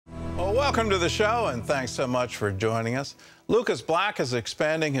Well, welcome to the show, and thanks so much for joining us. Lucas Black is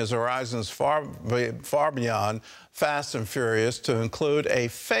expanding his horizons far beyond Fast and Furious to include a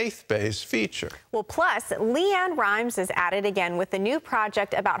faith-based feature. Well, plus, LeAnn Rimes is at it again with a new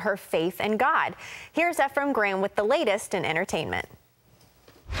project about her faith in God. Here's Efrem Graham with the latest in entertainment.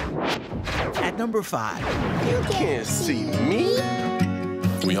 At number 5. You can't see me.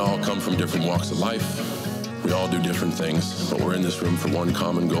 We all come from different walks of life. We all do different things, but we're in this room for one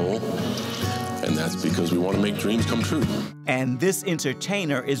common goal, and that's because we want to make dreams come true. And this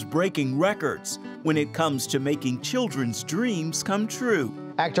entertainer is breaking records when it comes to making children's dreams come true.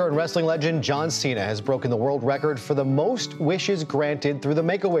 Actor and wrestling legend John Cena has broken the world record for the most wishes granted through the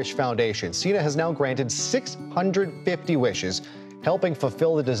Make-A-Wish Foundation. Cena has now granted 650 wishes, helping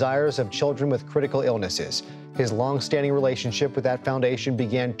fulfill the desires of children with critical illnesses. His long-standing relationship with that foundation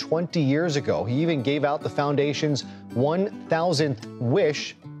began 20 years ago. He even gave out the foundation's 1,000th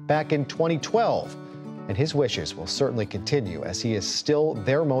wish back in 2012. And his wishes will certainly continue as he is still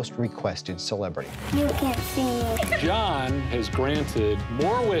their most requested celebrity. You can't see me. John has granted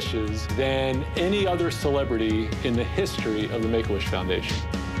more wishes than any other celebrity in the history of the Make-A-Wish Foundation.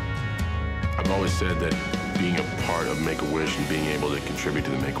 I've always said that being a part of Make-A-Wish and being able to contribute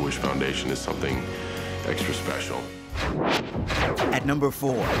to the Make-A-Wish Foundation is something extra special. At number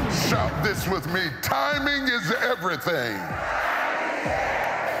 4. Shout this with me. Timing is everything.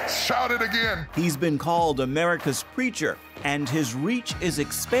 Shout it again. He's been called America's preacher, and his reach is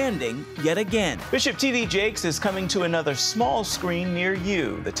expanding yet again. Bishop T.D. Jakes is coming to another small screen near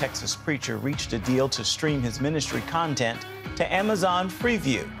you. The Texas preacher reached a deal to stream his ministry content to Amazon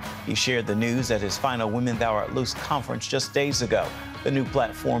Freeview. He shared the news at his final Women Thou Art Loose conference just days ago. The new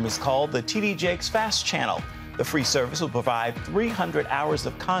platform is called the T.D. Jakes Fast Channel. The free service will provide 300 hours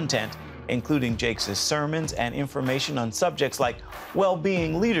of content, including Jakes' sermons and information on subjects like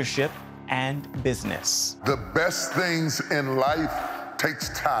well-being, leadership, and business. The best things in life takes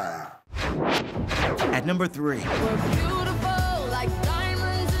time. At number 3.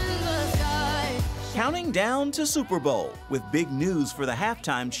 Counting down to Super Bowl with big news for the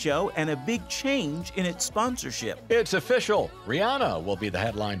halftime show and a big change in its sponsorship. It's official. Rihanna will be the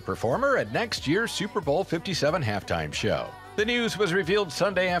headline performer at next year's Super Bowl 57 halftime show. The news was revealed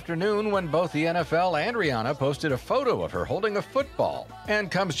Sunday afternoon when both the NFL and Rihanna posted a photo of her holding a football, and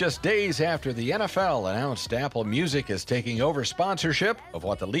comes just days after the NFL announced Apple Music is taking over sponsorship of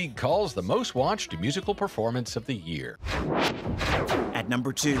what the league calls the most watched musical performance of the year. At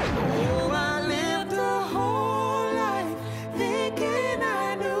number 2.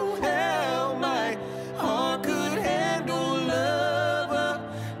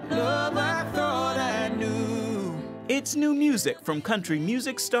 It's new music from country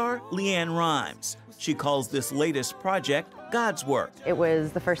music star LeAnn Rimes. She calls this latest project God's Work. It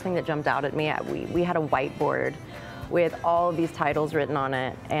was the first thing that jumped out at me. We had a whiteboard with all of these titles written on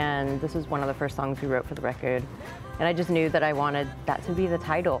it, and this was one of the first songs we wrote for the record. And I just knew that I wanted that to be the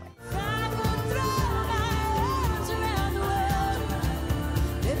title.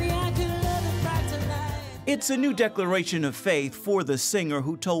 It's a new declaration of faith for the singer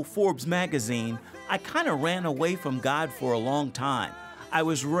who told Forbes magazine, "I kind of ran away from God for a long time. I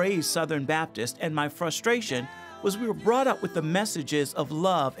was raised Southern Baptist, and my frustration was we were brought up with the messages of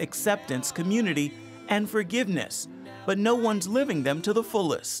love, acceptance, community, and forgiveness, but no one's living them to the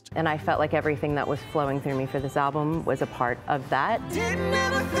fullest." And I felt like everything that was flowing through me for this album was a part of that. Didn't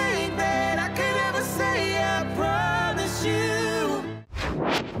ever think that I could ever say I promise you.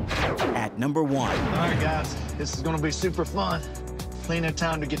 At number 1. All right, guys, this is gonna be super fun. Plenty of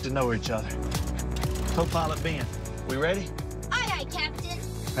time to get to know each other. Co-pilot Ben, we ready? Aye, aye, Captain.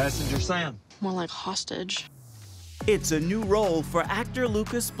 Passenger Sam. More like hostage. It's a new role for actor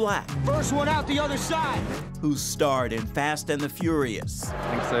Lucas Black. First one out the other side. Who starred in Fast and the Furious. They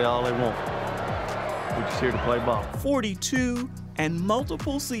can say all they want. We're just here to play ball. 42 and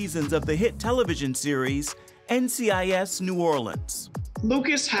multiple seasons of the hit television series NCIS New Orleans.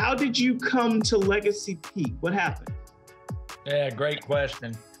 Lucas, how did you come to Legacy Peak? What happened? Yeah, great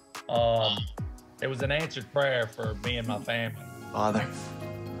question. It was an answered prayer for me and my family. Father,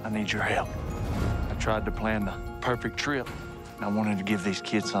 I need your help. I tried to plan the perfect trip, and I wanted to give these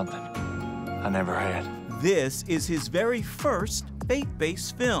kids something I never had. This is his very first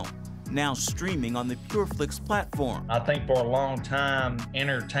faith-based film, now streaming on the PureFlix platform. I think for a long time,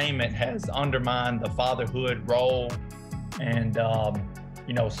 entertainment has undermined the fatherhood role. And,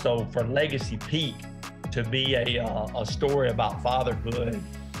 you know, so for Legacy Peak to be a story about fatherhood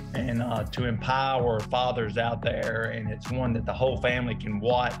and to empower fathers out there, and it's one that the whole family can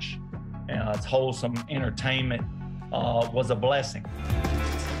watch, and it's wholesome entertainment, was a blessing.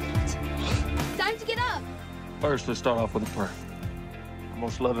 First, let's start off with a prayer. Our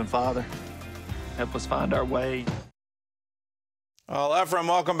most loving Father, help us find our way. Well, Efrem,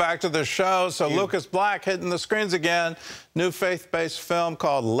 welcome back to the show. So Lucas Black hitting the screens again. New faith-based film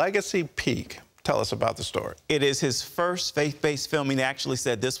called Legacy Peak. Tell us about the story. It is his first faith-based film. He actually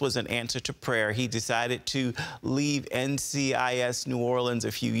said this was an answer to prayer. He decided to leave NCIS New Orleans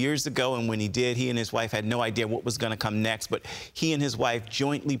a few years ago, and when he did, he and his wife had no idea what was going to come next, but he and his wife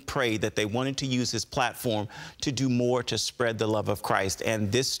jointly prayed that they wanted to use his platform to do more to spread the love of Christ.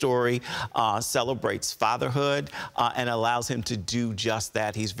 And this story celebrates fatherhood and allows him to do just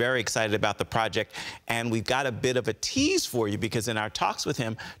that. He's very excited about the project, and we've got a bit of a tease for you because in our talks with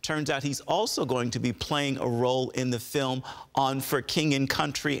him, turns out he's also going to be playing a role in the film on For King and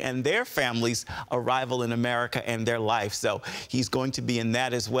Country and their family's arrival in America and their life. So he's going to be in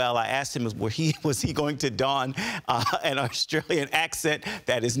that as well. I asked him, was he going to don an Australian accent?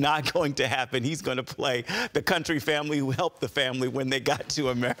 That is not going to happen. He's going to play the country family who helped the family when they got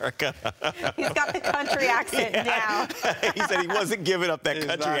to America. He's got the country accent now. He said he wasn't giving up that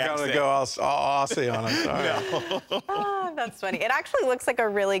country accent. He's not going to go all Aussie on him. No. Oh, that's funny. It actually looks like a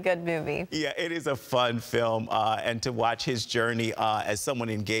really good movie. Yeah, it is a fun film, and to watch his journey as someone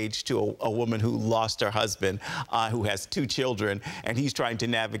engaged to a woman who lost her husband, who has 2 children, and he's trying to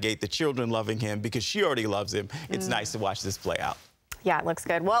navigate the children loving him because she already loves him. It's nice to watch this play out. Yeah, it looks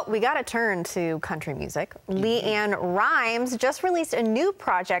good. Well, we got to turn to country music. LeAnn Rimes just released a new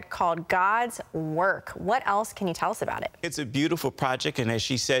project called God's Work. What else can you tell us about it? It's a beautiful project, and as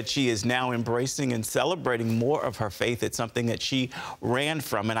she said, she is now embracing and celebrating more of her faith. It's something that she ran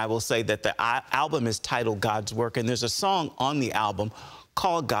from, and I will say that the album is titled God's Work, and there's a song on the album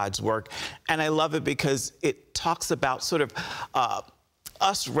called God's Work, and I love it because it talks about sort of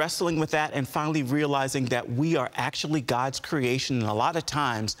us wrestling with that and finally realizing that we are actually God's creation. And a lot of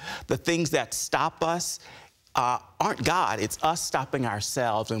times, the things that stop us aren't God. It's us stopping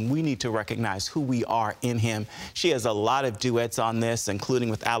ourselves, and we need to recognize who we are in Him. She has a lot of duets on this, including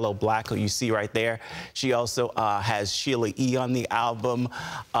with Aloe Black, who you see right there. She also has Sheila E. on the album.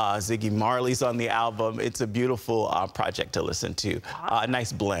 Ziggy Marley's on the album. It's a beautiful project to listen to. A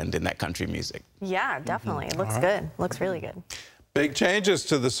nice blend in that country music. Yeah, definitely. It looks good. Looks really good. Big changes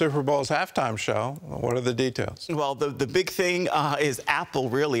to the Super Bowl's halftime show. What are the details? Well, the big thing is Apple,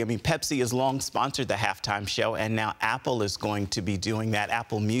 really. I mean, Pepsi has long sponsored the halftime show, and now Apple is going to be doing that,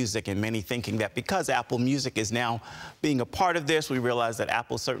 Apple Music, and many thinking that because Apple Music is now being a part of this, we realize that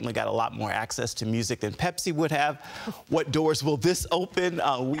Apple certainly got a lot more access to music than Pepsi would have. What doors will this open?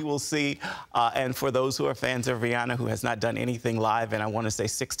 We will see. And for those who are fans of Rihanna, who has not done anything live in, I want to say,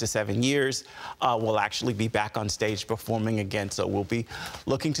 6 to 7 years, will actually be back on stage performing again. So we'll be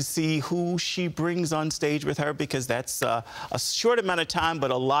looking to see who she brings on stage with her, because that's a short amount of time,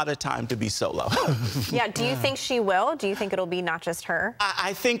 but a lot of time to be solo. Yeah, do you think she will? Do you think it'll be not just her?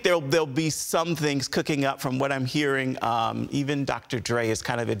 I think there'll be some things cooking up from what I'm hearing. Even Dr. Dre is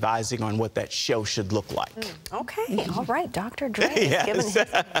kind of advising on what that show should look like. Okay, all right, Dr. Dre is giving his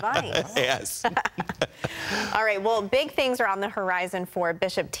advice. Yes. All right, well, big things are on the horizon for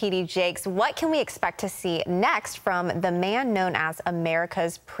Bishop T.D. Jakes. What can we expect to see next from the man known as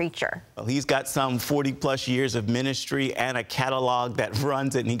America's preacher? Well, he's got some 40-plus years of ministry and a catalog that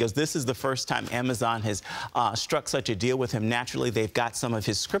runs it, and he goes, this is the first time Amazon has struck such a deal with him. Naturally, they've got some of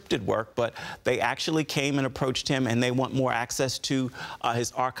his scripted work, but they actually came and approached him, and they want more access to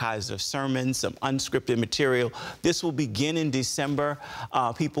his archives of sermons, some unscripted material. This will begin in December.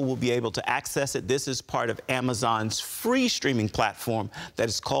 People will be able to access it. This is part of Amazon's free streaming platform that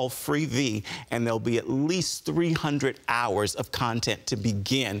is called FreeV, and there'll be at least 300 hours of content to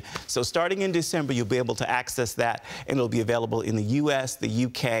begin. So starting in December, you'll be able to access that, and it'll be available in the U.S., the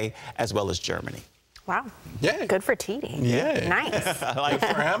UK, as well as Germany. Wow. Yeah. Good for TD. Yeah. Nice. Like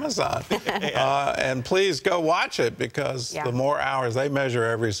for Amazon. And please go watch it, because the more hours, they measure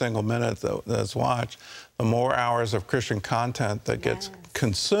every single minute that's watched, the more hours of Christian content that gets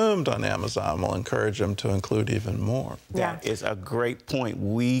consumed on Amazon will encourage them to include even more. That is a great point.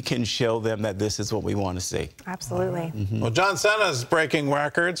 We can show them that this is what we want to see. Absolutely. Well, John Cena's breaking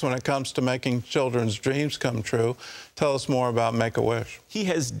records when it comes to making children's dreams come true. Tell us more about Make-A-Wish. He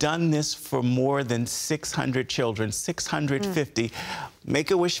has done this for more than 600 children, 650.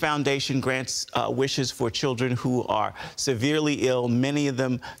 Make-A-Wish Foundation grants wishes for children who are severely ill, many of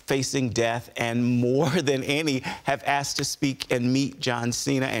them facing death, and more than any have asked to speak and meet John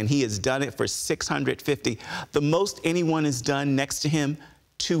Cena, and he has done it for 650. The most anyone has done next to him,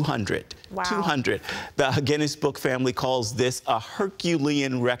 200. Wow. 200. The Guinness Book family calls this a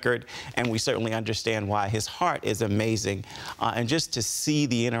Herculean record, and we certainly understand why. His heart is amazing. And just to see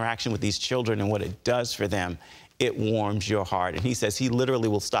the interaction with these children and what it does for them, it warms your heart. And he says he literally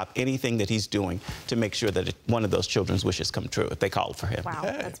will stop anything that he's doing to make sure that one of those children's wishes come true if they call for him. Wow,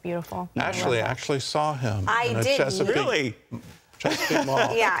 that's beautiful. Actually saw him. I did. Really? Chesapeake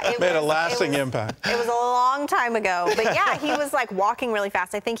Mall. Yeah, made a lasting impact. It was a long time ago, but yeah, he was like walking really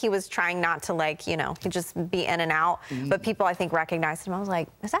fast. I think he was trying not to, like, you know, just be in and out. But people, I think, recognized him. I was like,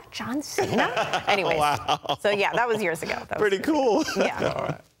 is that John Cena? Anyways, wow. So yeah, that was years ago. That was pretty cool. Yeah. All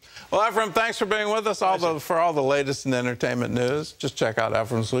right. Well, Efrem, thanks for being with us. For all the latest in entertainment news, just check out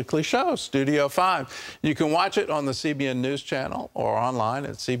Efrem's weekly show, Studio 5. You can watch it on the CBN News channel or online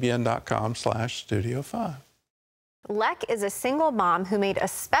at cbn.com/Studio 5. Lek is a single mom who made a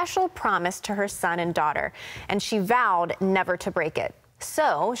special promise to her son and daughter, and she vowed never to break it.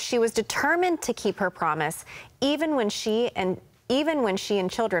 So she was determined to keep her promise, even when she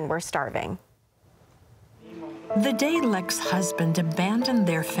and children were starving. The day Lek's husband abandoned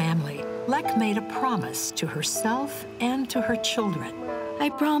their family, Lek made a promise to herself and to her children. I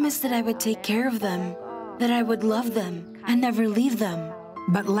promised that I would take care of them, that I would love them and never leave them.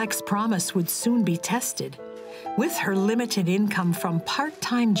 But Lek's promise would soon be tested. With her limited income from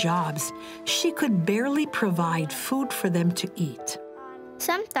part-time jobs, she could barely provide food for them to eat.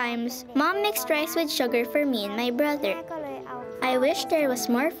 Sometimes, Mom makes rice with sugar for me and my brother. I wish there was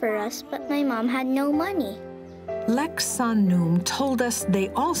more for us, but my mom had no money. Lek's son Noom told us they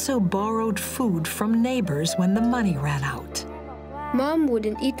also borrowed food from neighbors when the money ran out. Mom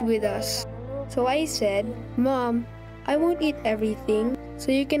wouldn't eat with us, so I said, Mom, I won't eat everything,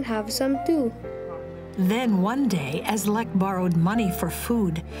 so you can have some too. Then one day, as Lek borrowed money for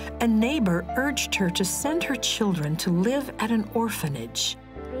food, a neighbor urged her to send her children to live at an orphanage.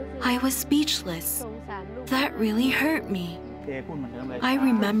 I was speechless. That really hurt me. I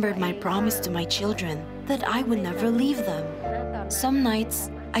remembered my promise to my children that I would never leave them. Some nights,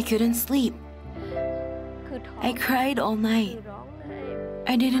 I couldn't sleep. I cried all night.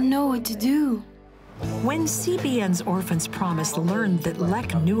 I didn't know what to do. When CBN's Orphans Promise learned that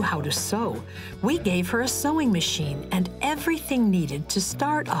Lek knew how to sew, we gave her a sewing machine and everything needed to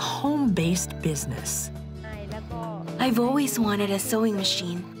start a home-based business. I've always wanted a sewing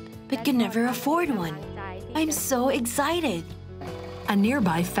machine, but could never afford one. I'm so excited. A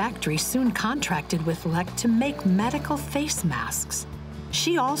nearby factory soon contracted with Lek to make medical face masks.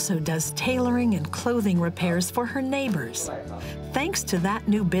 She also does tailoring and clothing repairs for her neighbors. Thanks to that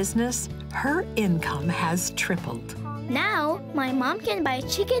new business, her income has tripled. Now, my mom can buy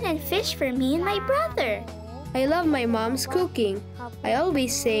chicken and fish for me and my brother. I love my mom's cooking. I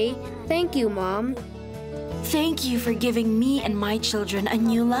always say, thank you, Mom. Thank you for giving me and my children a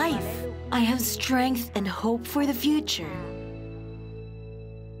new life. I have strength and hope for the future.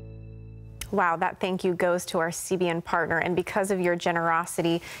 Wow, that thank you goes to our CBN partner. And because of your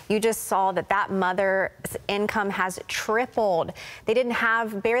generosity, you just saw that that mother's income has tripled. They didn't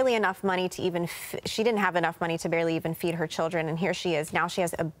have barely enough money to even, she didn't have enough money to barely even feed her children. And here she is. Now she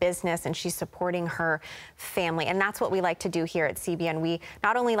has a business and she's supporting her family. And that's what we like to do here at CBN. We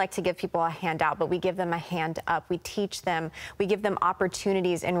not only like to give people a handout, but we give them a hand up. We teach them, we give them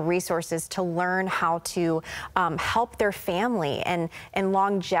opportunities and resources to learn how to help their family and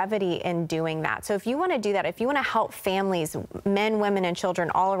longevity in doing that. So if you want to do that, if you want to help families, men, women, and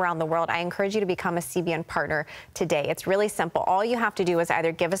children all around the world, I encourage you to become a CBN partner today. It's really simple. All you have to do is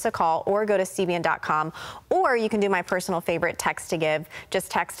either give us a call or go to cbn.com, or you can do my personal favorite, text to give.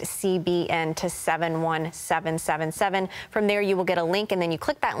 Just text CBN to 71777. From there, you will get a link, and then you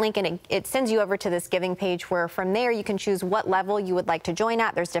click that link, and it sends you over to this giving page where from there you can choose what level you would like to join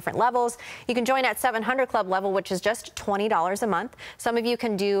at. There's different levels. You can join at 700 Club level, which is just $20 a month. Some of you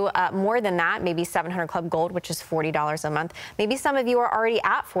can do more than that, maybe 700 Club Gold, which is $40 a month. Maybe some of you are already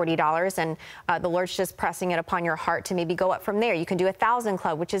at $40 and the Lord's just pressing it upon your heart to maybe go up from there. You can do 1,000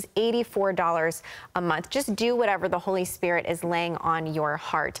 Club, which is $84 a month. Just do whatever the Holy Spirit is laying on your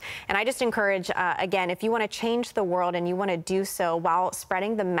heart. And I just encourage, again, if you want to change the world and you want to do so while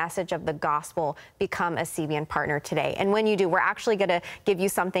spreading the message of the gospel, become a CBN partner today. And when you do, we're actually going to give you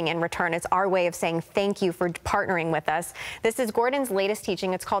something in return. It's our way of saying thank you for partnering with us. This is Gordon's latest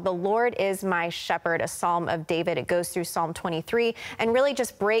teaching. It's called The Lord is My Shepherd, a Psalm of David. It goes through Psalm 23 and really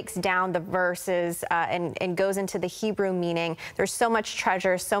just breaks down the verses and goes into the Hebrew meaning. There's so much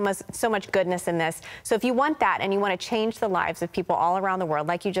treasure, so much goodness in this. So if you want that and you want to change the lives of people all around the world,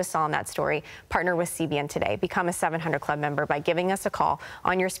 like you just saw in that story, partner with CBN today. Become a 700 Club member by giving us a call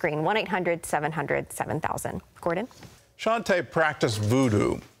on your screen, 1-800-700-7000. Gordon? Shantae practiced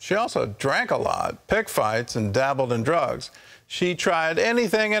voodoo. She also drank a lot, picked fights, and dabbled in drugs. She tried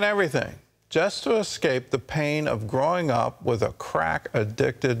anything and everything just to escape the pain of growing up with a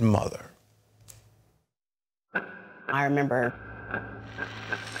crack-addicted mother. I remember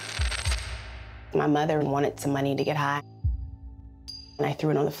my mother wanted some money to get high, and I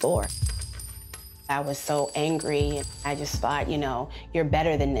threw it on the floor. I was so angry. I just thought, you know, you're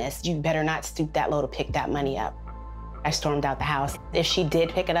better than this. You better not stoop that low to pick that money up. I stormed out the house. If she did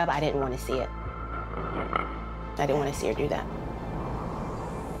pick it up, I didn't want to see it. I didn't want to see her do that.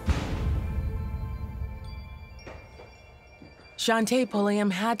 Shantae Pulliam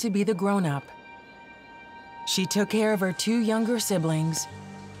had to be the grown-up. She took care of her 2 younger siblings,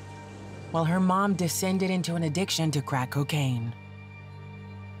 while her mom descended into an addiction to crack cocaine.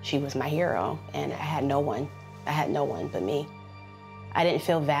 She was my hero, and I had no one. I had no one but me. I didn't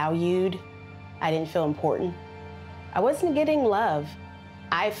feel valued. I didn't feel important. I wasn't getting love.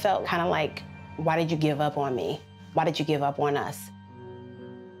 I felt kind of like, why did you give up on me? Why did you give up on us?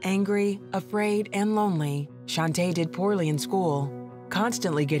 Angry, afraid, and lonely, Shantae did poorly in school,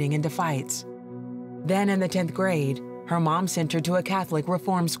 constantly getting into fights. Then in the 10th grade, her mom sent her to a Catholic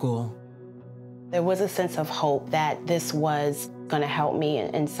reform school. There was a sense of hope that this was going to help me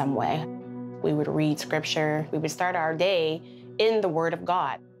in some way. We would read scripture. We would start our day in the Word of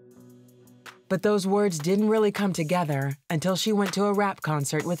God. But those words didn't really come together until she went to a rap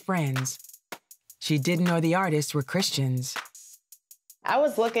concert with friends. She didn't know the artists were Christians. I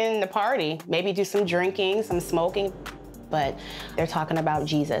was looking to party, maybe do some drinking, some smoking, but they're talking about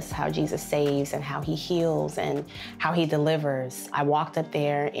Jesus, how Jesus saves and how he heals and how he delivers. I walked up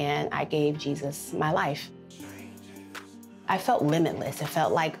there and I gave Jesus my life. I felt limitless. It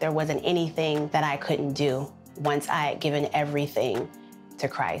felt like there wasn't anything that I couldn't do once I had given everything to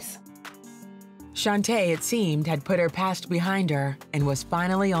Christ. Shantae, it seemed, had put her past behind her and was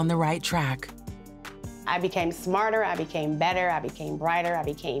finally on the right track. I became smarter, I became better, I became brighter, I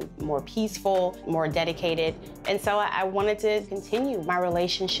became more peaceful, more dedicated. And so I wanted to continue my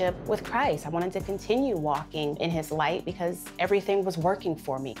relationship with Christ. I wanted to continue walking in his light because everything was working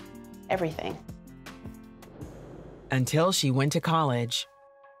for me, everything. Until she went to college.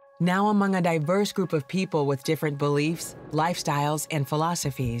 Now among a diverse group of people with different beliefs, lifestyles, and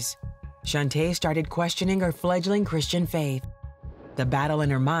philosophies, Shantae started questioning her fledgling Christian faith. The battle in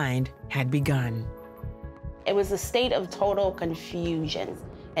her mind had begun. It was a state of total confusion,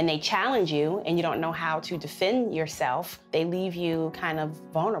 and they challenge you and you don't know how to defend yourself. They leave you kind of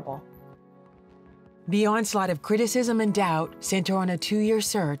vulnerable. The onslaught of criticism and doubt sent her on a 2-year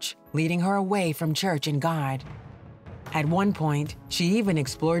search, leading her away from church and God. At one point, she even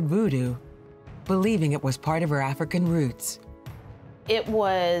explored voodoo, believing it was part of her African roots. It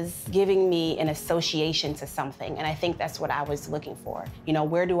was giving me an association to something, and I think that's what I was looking for. You know,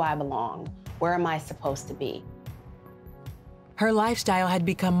 where do I belong? Where am I supposed to be? Her lifestyle had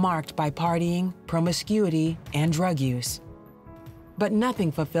become marked by partying, promiscuity, and drug use. But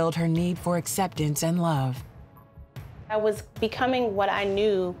nothing fulfilled her need for acceptance and love. I was becoming what I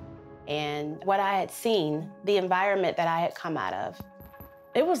knew and what I had seen, the environment that I had come out of.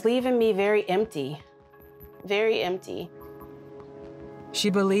 It was leaving me very empty, very empty. She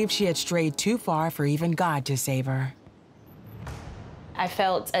believed she had strayed too far for even God to save her. I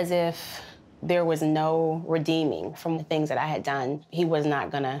felt as if there was no redeeming from the things that I had done. He was not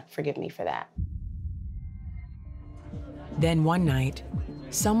gonna forgive me for that. Then one night,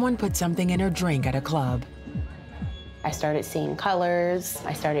 someone put something in her drink at a club. I started seeing colors,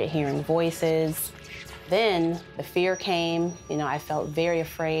 I started hearing voices. Then the fear came, you know, I felt very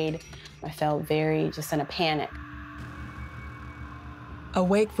afraid. I felt very just in a panic.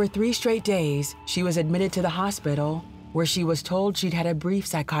 Awake for 3 straight days, she was admitted to the hospital where she was told she'd had a brief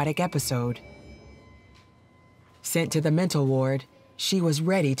psychotic episode. Sent to the mental ward, she was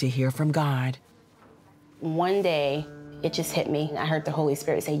ready to hear from God. One day, it just hit me. I heard the Holy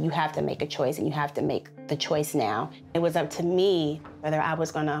Spirit say, you have to make a choice, and you have to make the choice now. It was up to me whether I was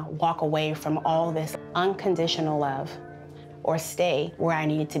gonna walk away from all this unconditional love or stay where I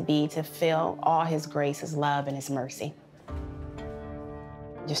needed to be to feel all his grace, his love, and his mercy.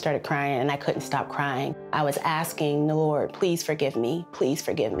 I just started crying, and I couldn't stop crying. I was asking the Lord, please forgive me, please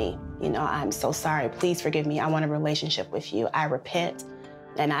forgive me. You know, I'm so sorry, please forgive me. I want a relationship with you. I repent.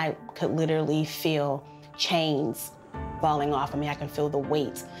 And I could literally feel chains falling off of me. I could feel the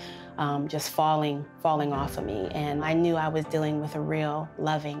weight just falling off of me. And I knew I was dealing with a real,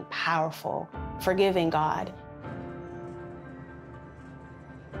 loving, powerful, forgiving God.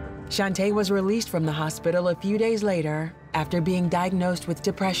 Shantae was released from the hospital a few days later after being diagnosed with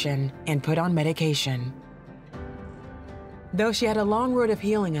depression and put on medication. Though she had a long road of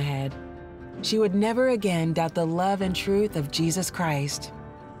healing ahead, she would never again doubt the love and truth of Jesus Christ.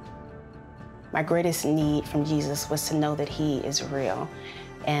 My greatest need from Jesus was to know that he is real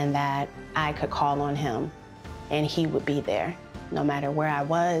and that I could call on him and he would be there. No matter where I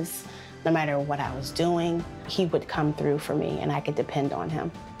was, no matter what I was doing, he would come through for me and I could depend on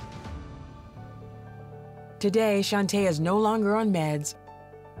him. Today, Shantae is no longer on meds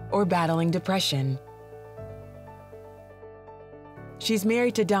or battling depression. She's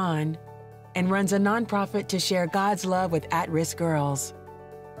married to Don and runs a nonprofit to share God's love with at-risk girls.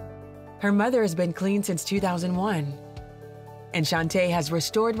 Her mother has been clean since 2001, and Shantae has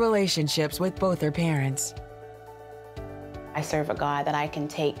restored relationships with both her parents. I serve a God that I can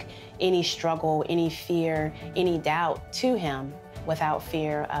take any struggle, any fear, any doubt to him without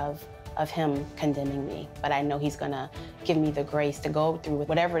fear of him condemning me. But I know he's gonna give me the grace to go through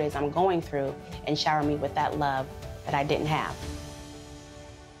whatever it is I'm going through and shower me with that love that I didn't have.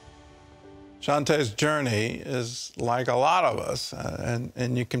 Shantae's journey is like a lot of us,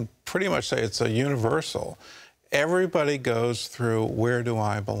 and you can pretty much say it's a universal. Everybody goes through, where do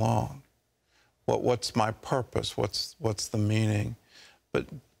I belong? What's my purpose? What's the meaning? But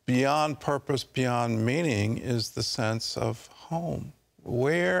beyond purpose, beyond meaning is the sense of home.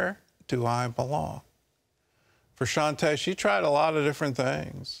 Where do I belong? For Shantae, she tried a lot of different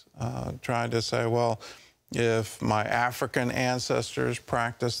things, trying to say, well, if my African ancestors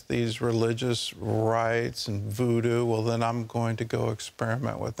practiced these religious rites and voodoo, well, then I'm going to go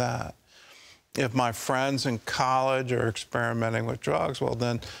experiment with that. If my friends in college are experimenting with drugs, well,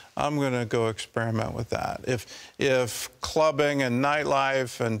 then I'm going to go experiment with that. If clubbing and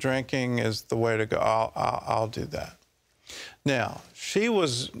nightlife and drinking is the way to go, I'll do that. Now, she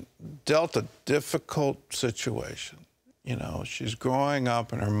was dealt a difficult situation. You know, she's growing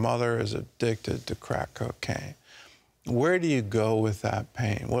up and her mother is addicted to crack cocaine. Where do you go with that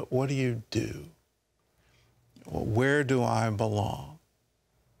pain? What do you do? Well, where do I belong?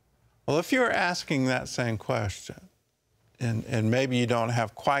 Well, if you're asking that same question, and maybe you don't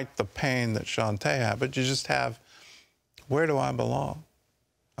have quite the pain that Shantae had, but you just have, where do I belong?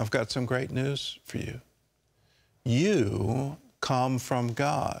 I've got some great news for you. You come from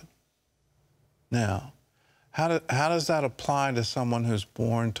God. Now, how does that apply to someone who's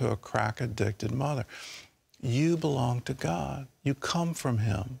born to a crack-addicted mother? You belong to God. You come from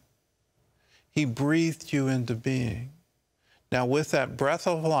him. He breathed you into being. Now, with that breath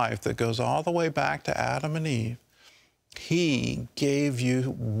of life that goes all the way back to Adam and Eve, he gave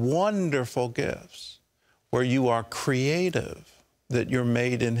you wonderful gifts where you are creative, that you're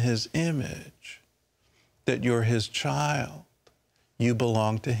made in his image, that you're his child. You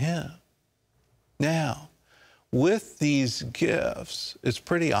belong to him. Now, with these gifts, it's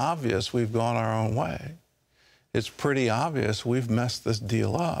pretty obvious we've gone our own way. It's pretty obvious we've messed this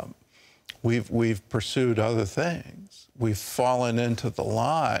deal up. We've pursued other things. We've fallen into the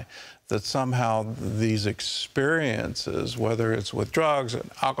lie that somehow these experiences, whether it's with drugs and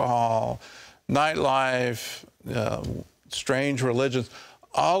alcohol, nightlife, strange religions,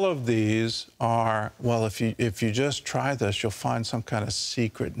 all of these are, well, if you just try this, you'll find some kind of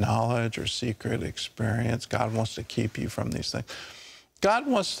secret knowledge or secret experience. God wants to keep you from these things. God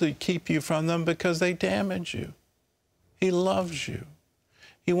wants to keep you from them because they damage you. He loves you.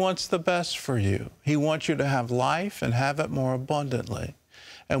 He wants the best for you. He wants you to have life and have it more abundantly.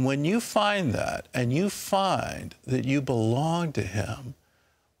 And when you find that, and you find that you belong to him,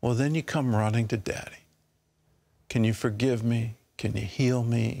 well, then you come running to Daddy. Can you forgive me? Can you heal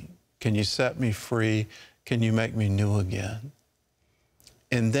me? Can you set me free? Can you make me new again?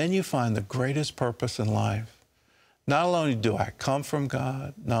 And then you find the greatest purpose in life. Not only do I come from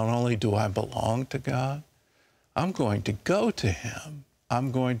God, not only do I belong to God, I'm going to go to him.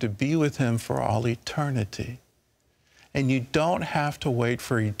 I'm going to be with him for all eternity. And you don't have to wait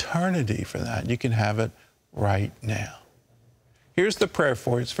for eternity for that. You can have it right now. Here's the prayer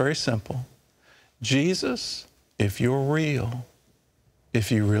for you. It's very simple. Jesus, if you're real,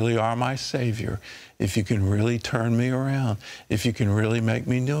 if you really are my Savior, if you can really turn me around, if you can really make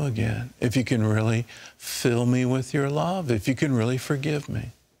me new again, if you can really fill me with your love, if you can really forgive me,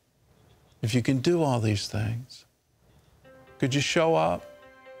 if you can do all these things, could you show up?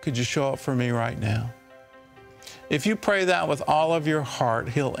 Could you show up for me right now? If you pray that with all of your heart,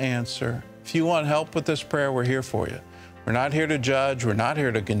 he'll answer. If you want help with this prayer, we're here for you. We're not here to judge. We're not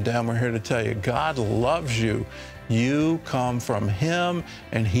here to condemn. We're here to tell you God loves you. You come from him,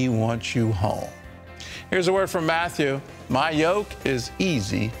 and he wants you home. Here's a word from Matthew. My yoke is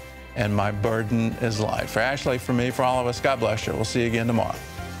easy, and my burden is light. For Ashley, for me, for all of us, God bless you. We'll see you again tomorrow.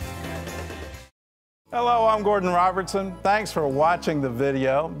 Hello, I'm Gordon Robertson. Thanks for watching the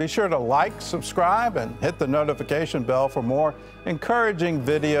video. Be sure to like, subscribe, and hit the notification bell for more encouraging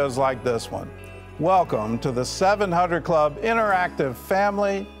videos like this one. Welcome to the 700 Club Interactive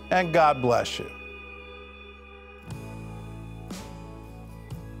family, and God bless you.